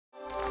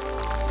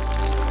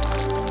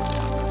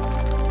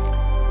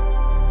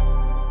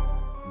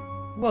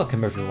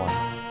Welcome everyone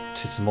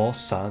to some more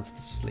Silence of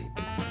the Sleep.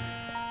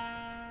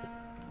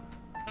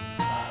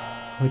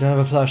 We don't have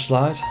a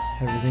flashlight,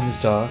 everything is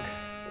dark.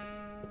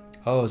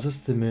 Oh, is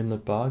this the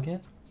moonlit bar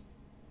again?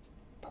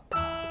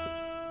 That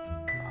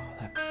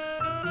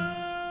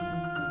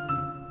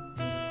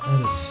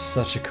is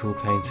such a cool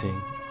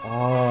painting. Oh,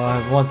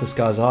 I want this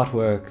guy's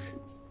artwork.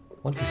 I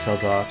wonder if he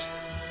sells art.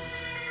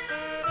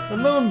 The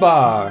Moon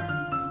Bar!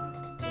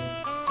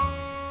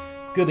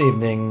 Good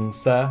evening,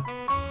 sir.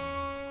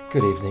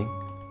 Good evening.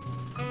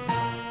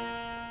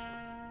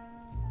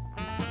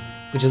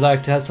 Would you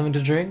like to have something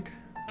to drink?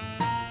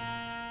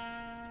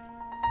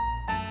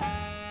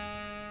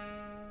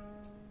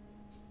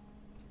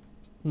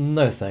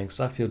 No thanks,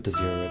 I feel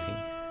dizzy already.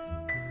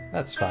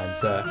 That's fine,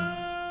 sir.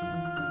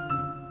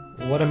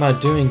 What am I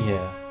doing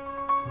here?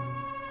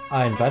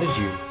 I invited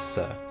you,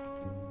 sir.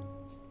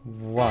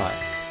 Why?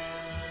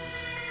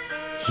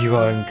 You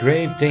are in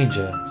grave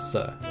danger,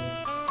 sir.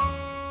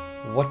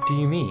 What do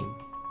you mean?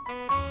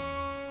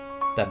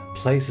 That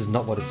place is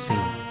not what it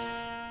seems.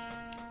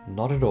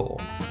 Not at all.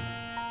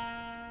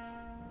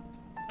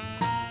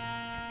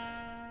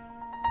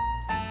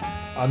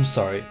 I'm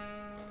sorry.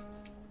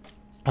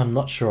 I'm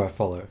not sure I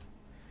follow.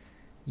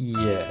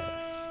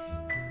 Yes.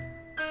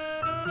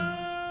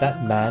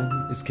 That man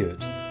is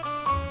good.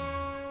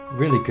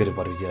 Really good at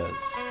what he does.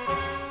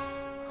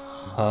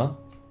 Huh?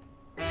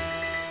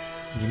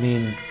 You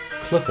mean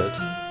Clifford?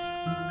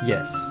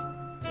 Yes.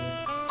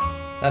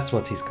 That's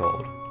what he's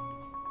called.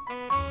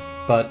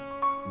 But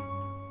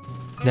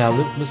now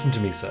listen to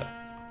me, sir.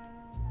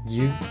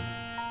 You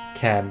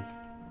can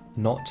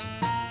not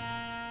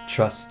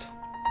trust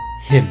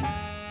him.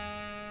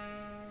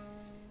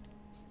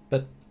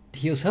 But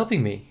he was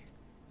helping me.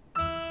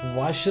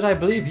 Why should I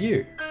believe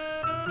you?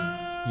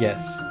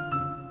 Yes,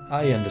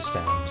 I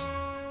understand.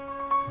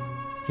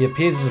 He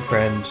appears as a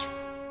friend,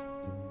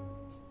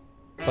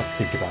 but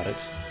think about it.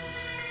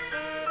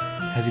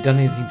 Has he done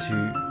anything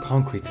too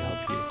concrete to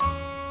help you?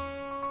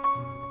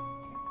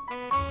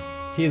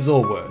 He is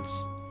all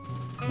words.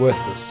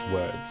 Worthless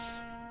words.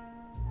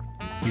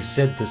 You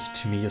said this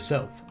to me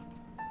yourself.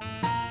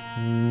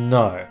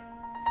 No.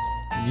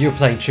 You're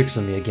playing tricks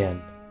on me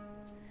again.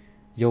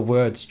 Your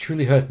words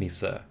truly hurt me,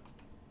 sir.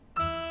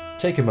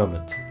 Take a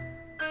moment.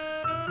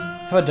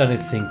 Have I done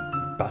anything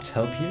but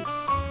help you?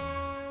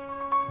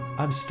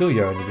 I'm still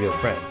your only real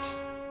friend.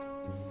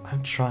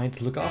 I'm trying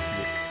to look after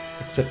you.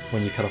 Except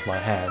when you cut off my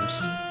hand.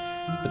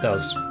 But that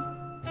was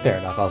fair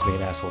enough, I was being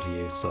an asshole to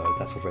you, so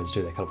that's what friends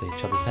do, they cut off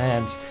each other's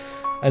hands.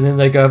 And then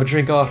they go have a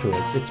drink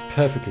afterwards. It's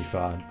perfectly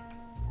fine.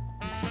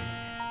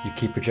 You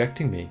keep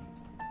rejecting me.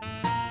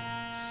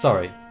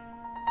 Sorry.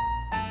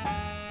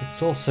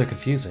 It's all so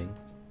confusing.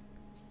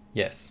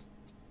 Yes,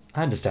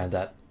 I understand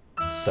that.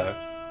 So,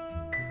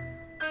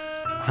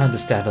 I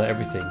understand how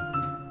everything,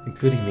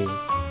 including me,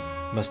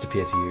 must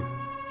appear to you.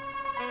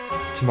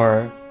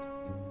 Tomorrow,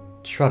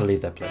 try to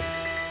leave that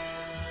place.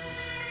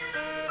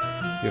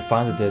 You'll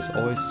find that there's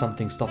always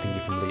something stopping you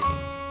from leaving.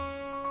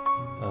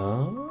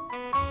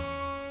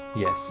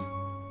 Yes.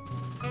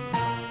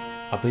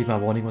 I believe my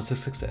warning was a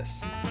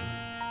success.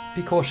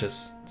 Be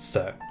cautious,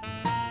 sir.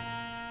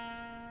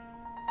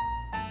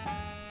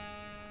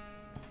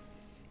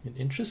 An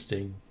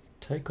interesting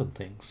take on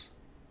things.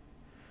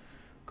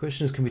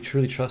 Question is, can we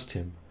truly trust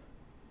him?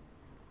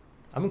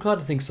 I'm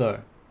inclined to think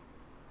so.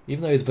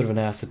 Even though he's a bit of an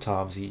ass at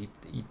times, he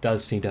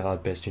does seem to have our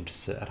best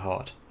interests at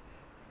heart.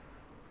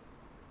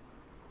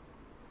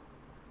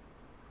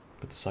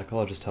 But the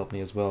psychologist helped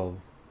me as well.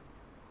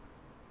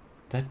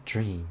 That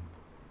dream.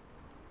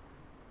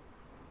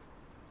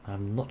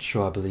 I'm not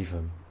sure I believe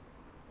him.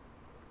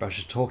 But I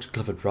should talk to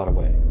Clifford right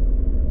away.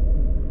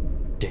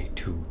 Day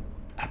 2.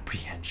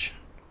 Apprehension.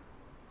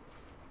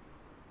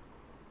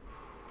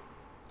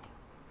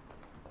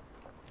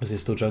 Is there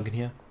still junk in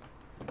here?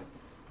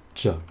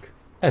 Junk.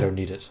 I don't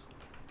need it.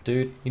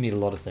 Dude, you need a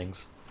lot of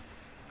things.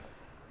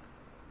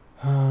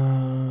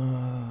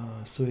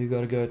 So we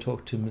gotta go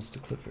talk to Mr.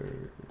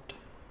 Clifford.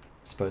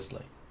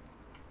 Supposedly.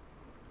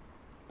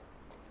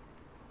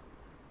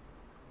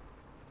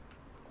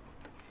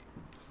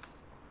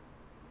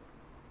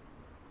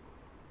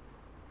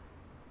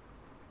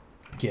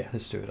 Yeah,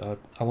 let's do it.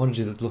 I wanted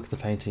to look at the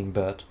painting,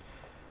 but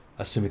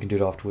I assume we can do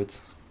it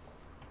afterwards.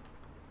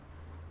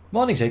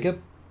 Morning,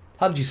 Jacob.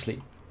 How did you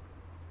sleep?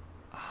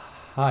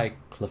 Hi,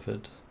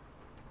 Clifford.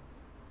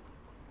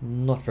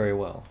 Not very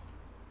well.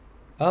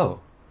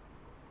 Oh.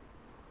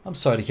 I'm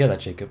sorry to hear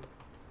that, Jacob.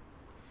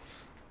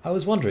 I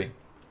was wondering,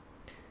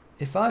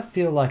 if I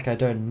feel like I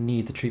don't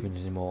need the treatment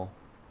anymore,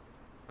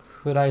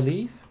 could I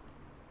leave?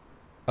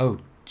 Oh,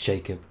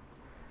 Jacob.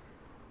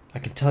 I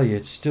can tell you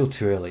it's still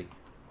too early.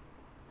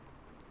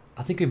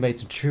 I think we made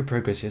some true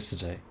progress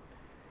yesterday. It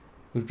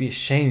would be a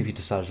shame if you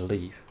decided to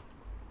leave.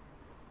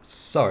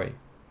 Sorry.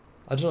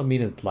 I do not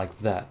mean it like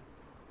that.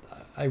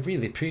 I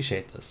really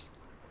appreciate this.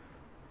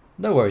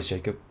 No worries,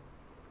 Jacob.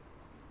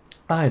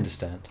 I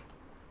understand.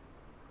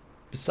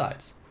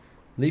 Besides,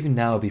 leaving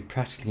now would be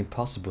practically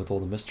impossible with all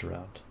the mist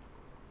around.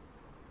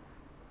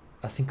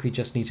 I think we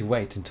just need to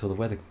wait until the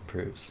weather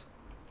improves.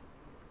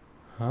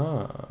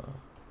 Huh.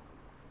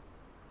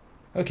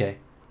 Okay,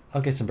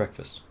 I'll get some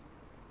breakfast.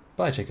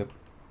 Bye, Jacob.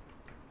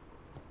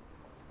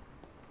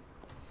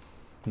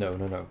 No,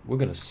 no, no. We're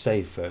gonna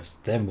save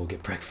first, then we'll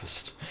get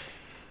breakfast.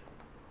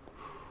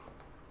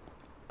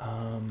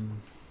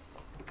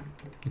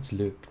 It's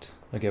looked.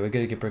 Okay, we're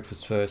gonna get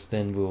breakfast first,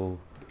 then we'll...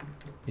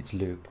 It's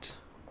looked.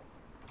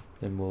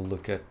 Then we'll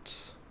look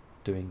at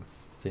doing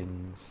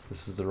things.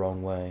 This is the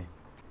wrong way.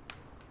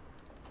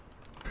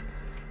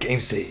 Game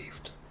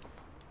saved.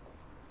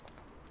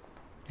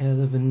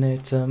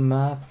 Elevator,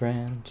 my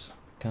friend,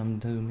 come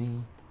to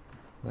me.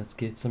 Let's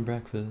get some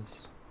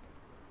breakfast.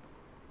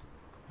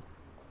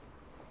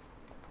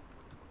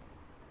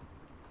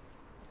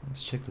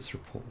 Let's check this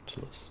report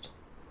list.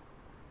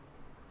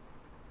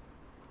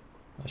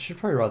 I should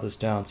probably write this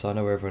down so I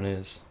know where everyone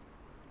is.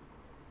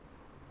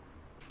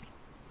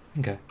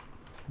 Okay,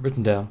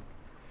 written down.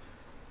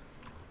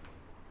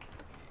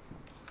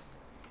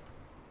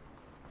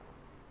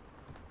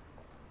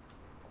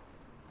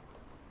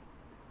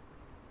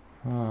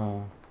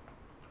 Oh.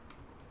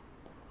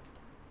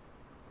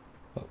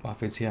 Oh, my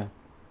food's here.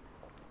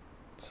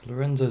 So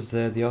Lorenzo's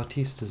there, the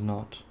artiste is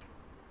not.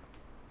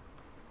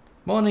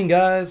 Morning,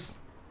 guys!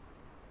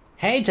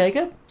 Hey,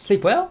 Jacob!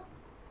 Sleep well?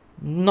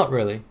 Not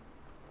really.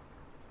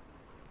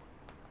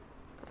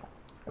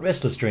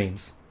 Restless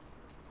dreams.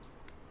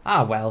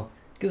 Ah, well,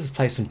 give this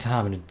place some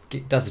time and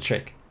it does the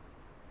trick.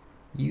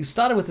 You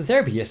started with the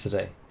therapy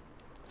yesterday.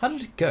 How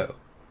did it go,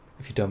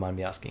 if you don't mind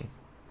me asking?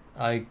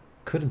 I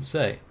couldn't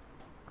say.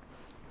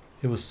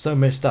 It was so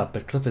messed up,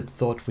 but Clifford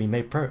thought we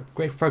made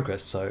great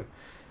progress, so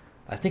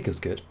I think it was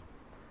good.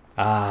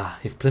 Ah,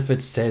 if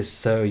Clifford says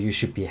so, you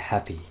should be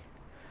happy.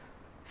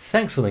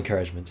 Thanks for the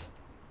encouragement.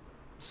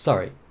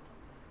 Sorry.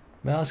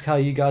 May I ask how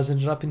you guys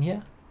ended up in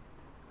here?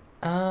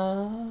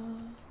 I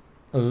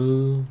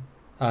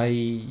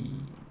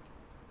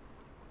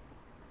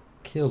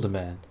killed a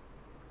man.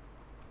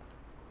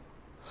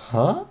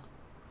 Huh?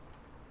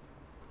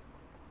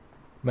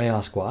 May I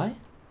ask why?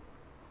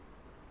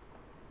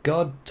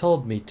 God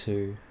told me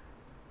to.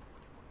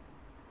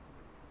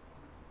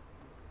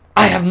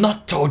 I have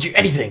not told you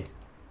anything!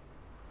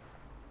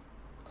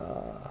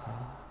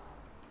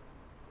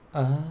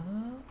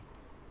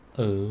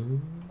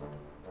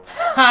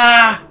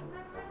 Ha!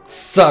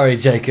 Sorry,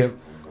 Jacob.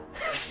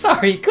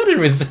 Sorry, couldn't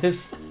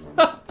resist.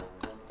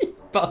 You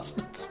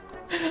bastards.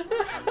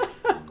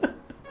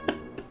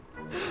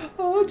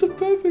 Oh, it's a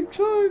perfect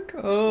joke.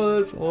 Oh,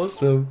 that's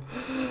awesome.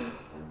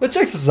 But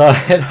jokes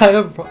aside, I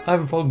have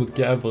a problem with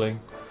gambling.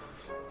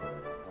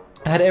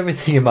 I had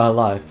everything in my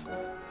life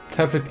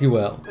perfectly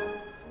well.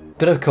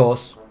 But of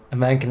course, a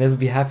man can never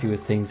be happy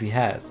with things he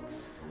has.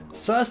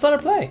 So I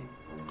started playing.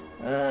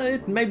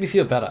 It made me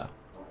feel better.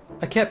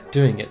 I kept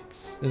doing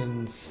it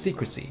in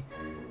secrecy,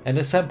 and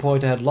at some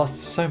point I had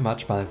lost so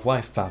much my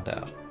wife found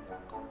out.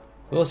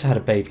 We also had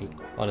a baby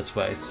on its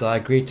way, so I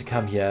agreed to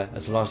come here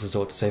as a last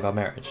resort to save our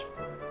marriage.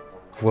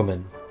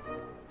 Woman.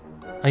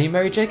 Are you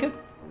married, Jacob?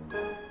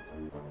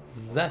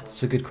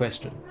 That's a good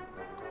question.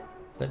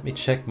 Let me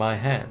check my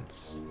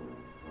hands.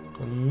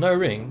 No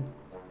ring.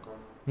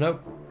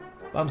 Nope,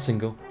 I'm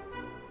single.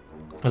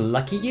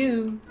 Lucky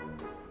you.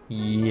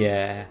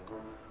 Yeah.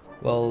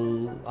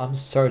 Well, I'm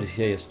sorry to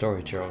hear your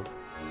story, Gerald.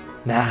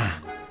 Nah,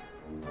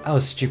 I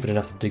was stupid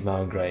enough to dig my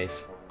own grave.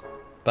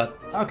 But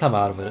I'll climb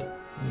out of it,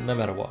 no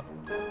matter what.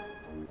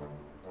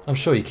 I'm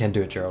sure you can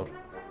do it, Gerald.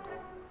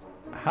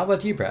 How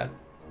about you, Brad?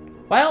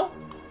 Well,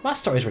 my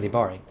story's really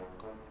boring.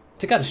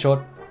 To cut it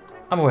short,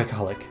 I'm a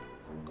workaholic.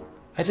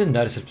 I didn't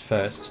notice it at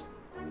first.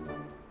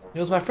 It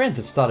was my friends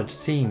that started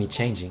seeing me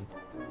changing.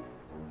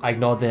 I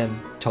ignored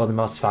them, told them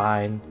I was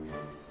fine,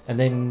 and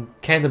then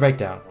came the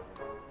breakdown.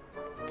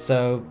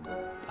 So,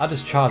 I'll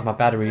just charge my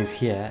batteries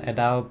here and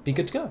I'll be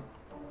good to go.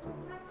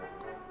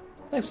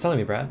 Thanks for telling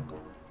me, Brad.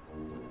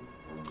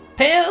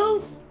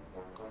 Pills!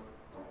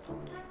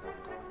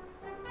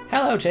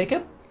 Hello,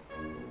 Jacob.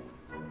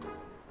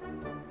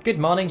 Good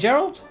morning,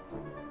 Gerald.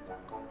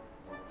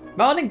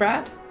 Morning,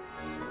 Brad.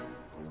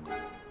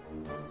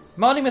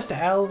 Morning, Mr.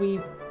 L. We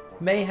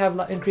may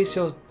have increased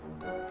your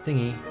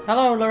thingy.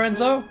 Hello,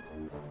 Lorenzo.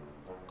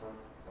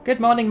 Good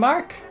morning,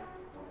 Mark.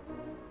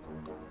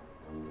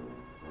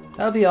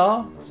 That'll be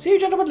all. See you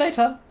gentlemen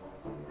later.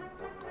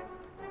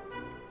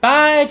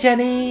 Bye,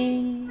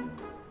 Jenny.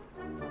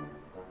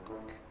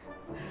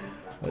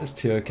 Those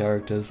two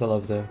characters, I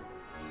love them.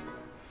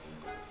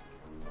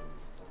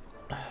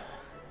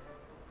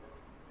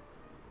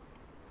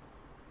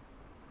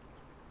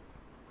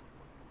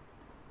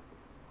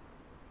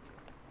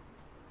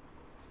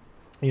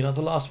 You're not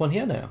the last one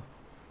here now.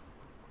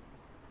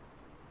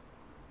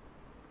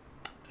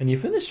 And you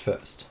finished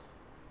first.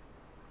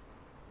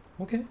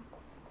 Okay.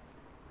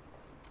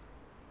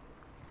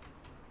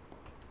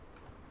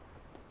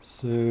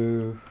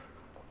 So,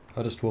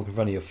 I'll just walk in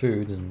front of your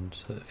food, and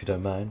if you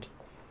don't mind.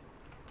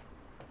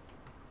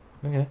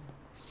 Okay.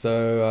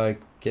 So, I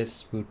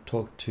guess we'll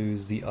talk to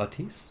the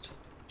artiste.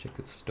 Check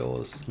if the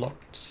door's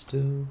locked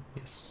still.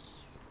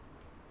 Yes.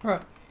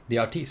 Alright. The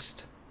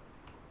artiste.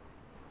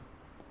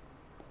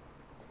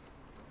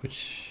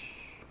 which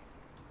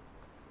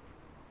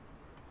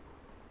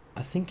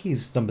I think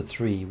he's number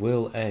 3,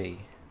 Will A.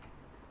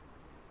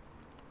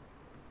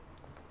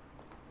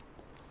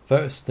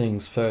 First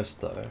things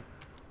first though.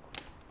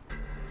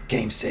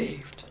 Game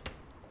saved.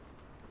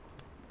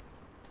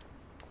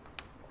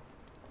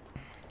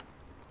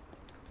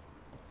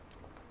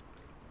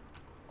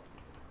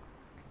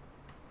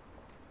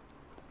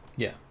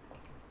 Yeah.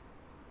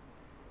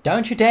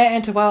 Don't you dare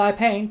enter while I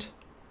paint.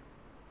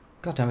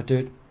 God damn it,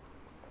 dude.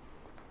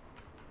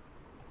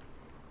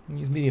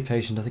 He's medium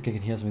patient. I think I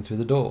can hear something through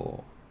the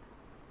door.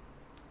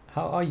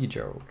 How are you,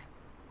 Gerald?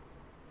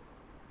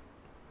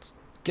 It's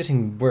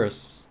getting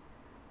worse.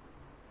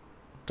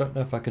 Don't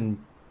know if I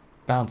can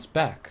bounce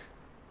back.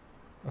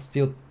 I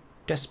feel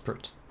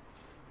desperate.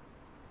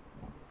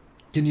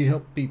 Can you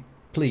help me,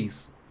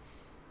 please?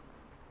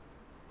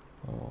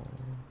 Oh,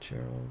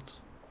 Gerald.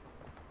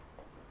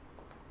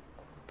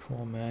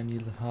 Poor man,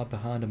 you hide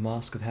behind a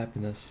mask of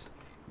happiness.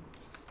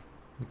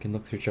 We can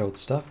look through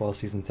Gerald's stuff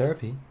whilst he's in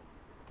therapy.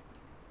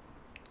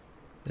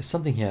 There's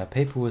something here, a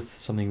paper with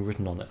something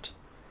written on it.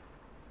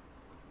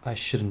 I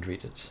shouldn't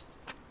read it.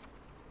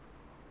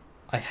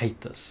 I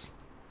hate this.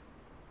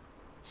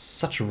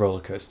 Such a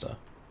roller coaster.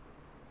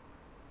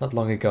 Not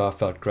long ago I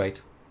felt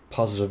great,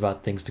 positive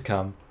about things to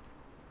come.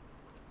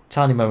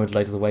 Tiny moment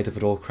later the weight of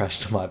it all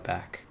crashed on my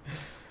back.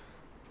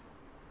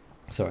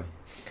 Sorry.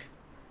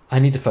 I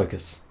need to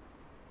focus.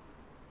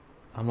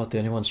 I'm not the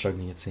only one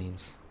struggling, it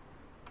seems.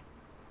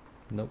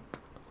 Nope.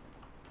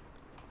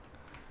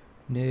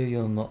 No,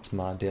 you're not,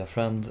 my dear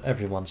friend.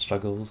 Everyone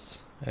struggles.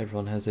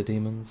 Everyone has their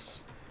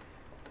demons.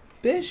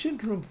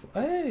 Patient room.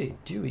 Hey,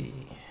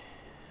 Dewey.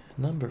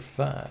 Number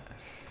 5.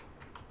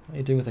 How are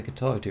you doing with that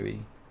guitar,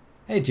 Dewey?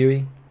 Hey,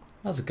 Dewey.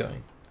 How's it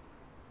going?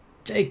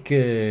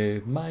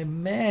 Jacob, my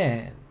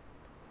man.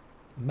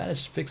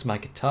 Managed to fix my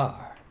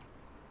guitar.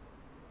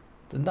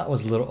 The nut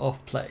was a little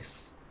off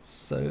place,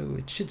 so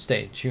it should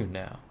stay in tune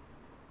now.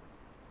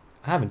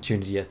 I haven't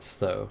tuned it yet,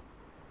 though.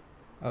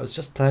 I was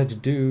just planning to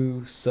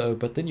do so,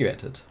 but then you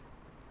entered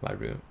my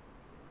room.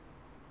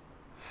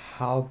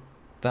 How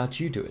about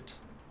you do it?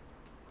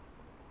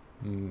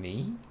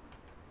 Me?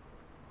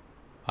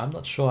 I'm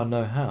not sure I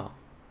know how.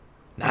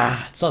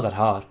 Nah, it's not that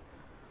hard.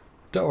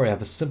 Don't worry, I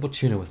have a simple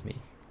tuner with me.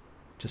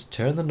 Just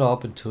turn the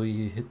knob until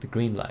you hit the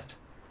green light.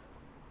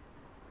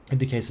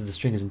 Indicates that the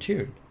string is in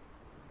tune.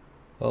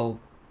 Well,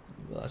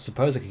 I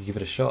suppose I could give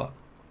it a shot.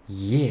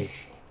 Yeah.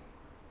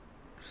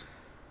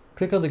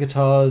 Click on the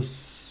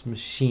guitar's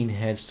machine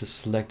heads to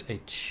select a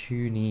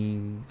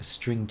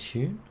string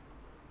tune.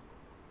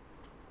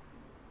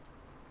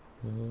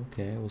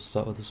 Okay, we'll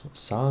start with this one.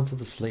 Silence of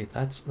the Slate.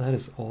 That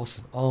is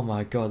awesome. Oh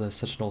my god, that's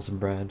such an awesome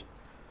brand.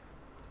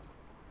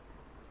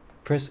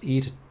 Press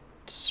E to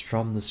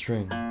strum the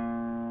string.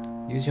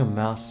 Use your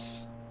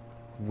mouse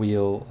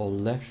wheel or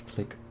left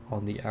click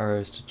on the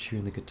arrows to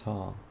tune the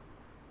guitar.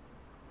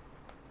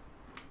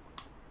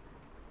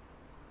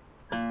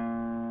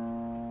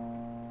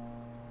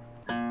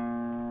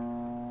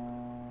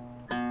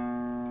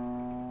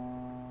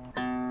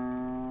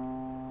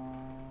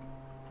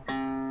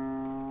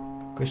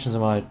 Questions,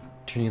 am I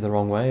tuning it the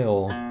wrong way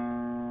or?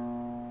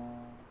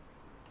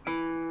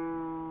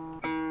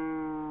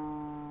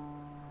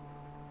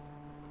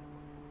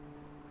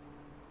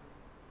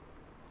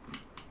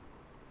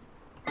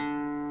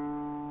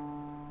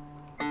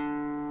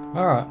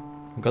 Alright,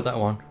 got that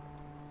one.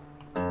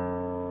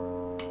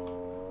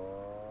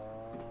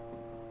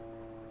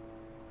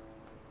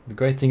 The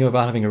great thing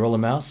about having a roller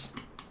mouse,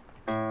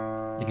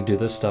 you can do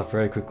this stuff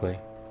very quickly.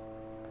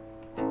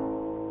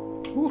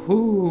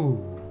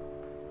 Woohoo!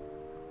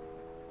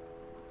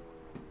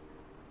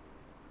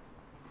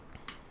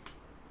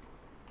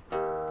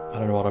 I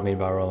don't know what I mean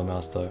by roller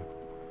mouse though.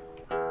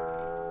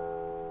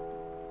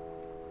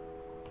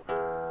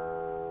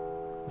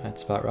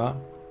 That's about right.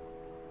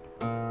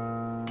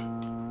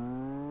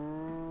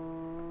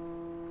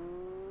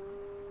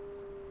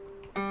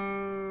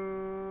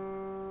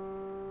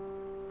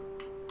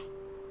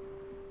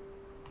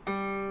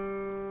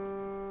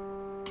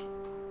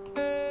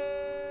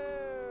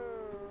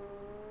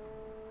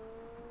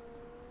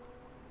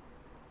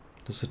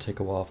 This would take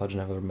a while if I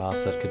didn't have a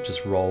mouse that could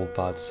just roll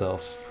by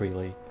itself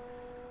freely.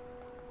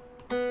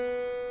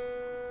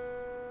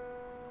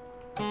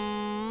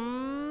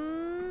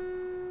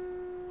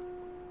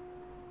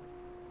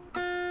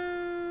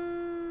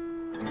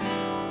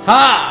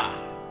 Ha!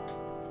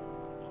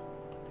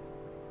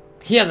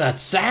 Hear that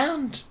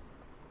sound?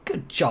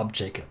 Good job,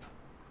 Jacob.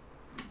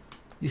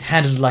 You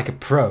handled it like a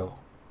pro.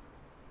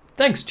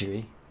 Thanks, Dewey.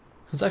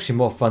 It was actually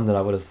more fun than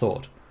I would have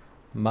thought.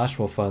 Much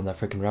more fun than that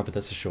freaking rabbit,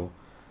 that's for sure.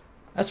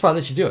 That's why I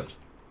let you do it.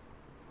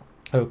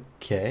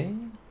 Okay.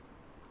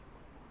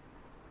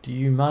 Do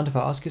you mind if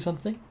I ask you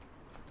something?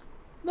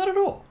 Not at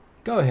all.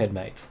 Go ahead,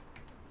 mate.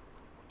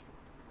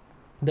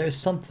 There's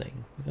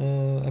something.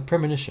 A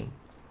premonition.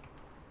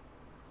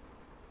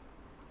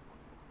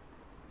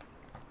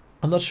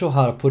 I'm not sure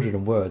how to put it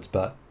in words,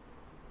 but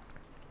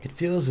it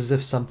feels as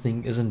if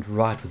something isn't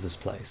right with this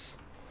place.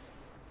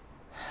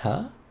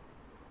 Huh?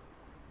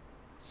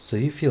 So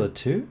you feel it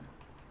too?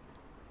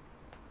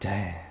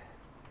 Damn.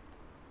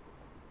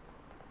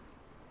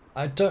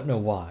 I don't know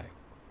why.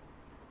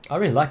 I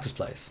really like this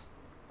place.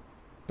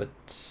 But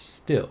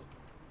still.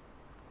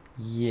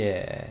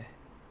 Yeah.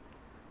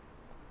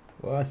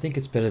 Well, I think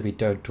it's better if we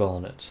don't dwell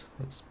on it.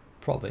 It's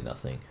probably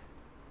nothing.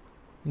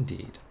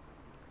 Indeed.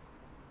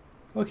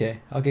 Okay,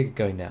 I'll get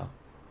going now.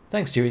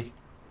 Thanks, Dewey.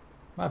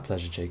 My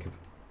pleasure, Jacob.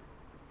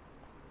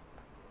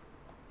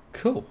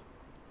 Cool.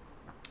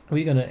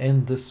 We're going to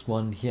end this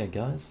one here,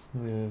 guys.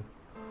 We're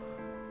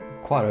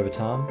quite over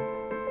time.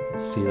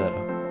 See you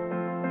later.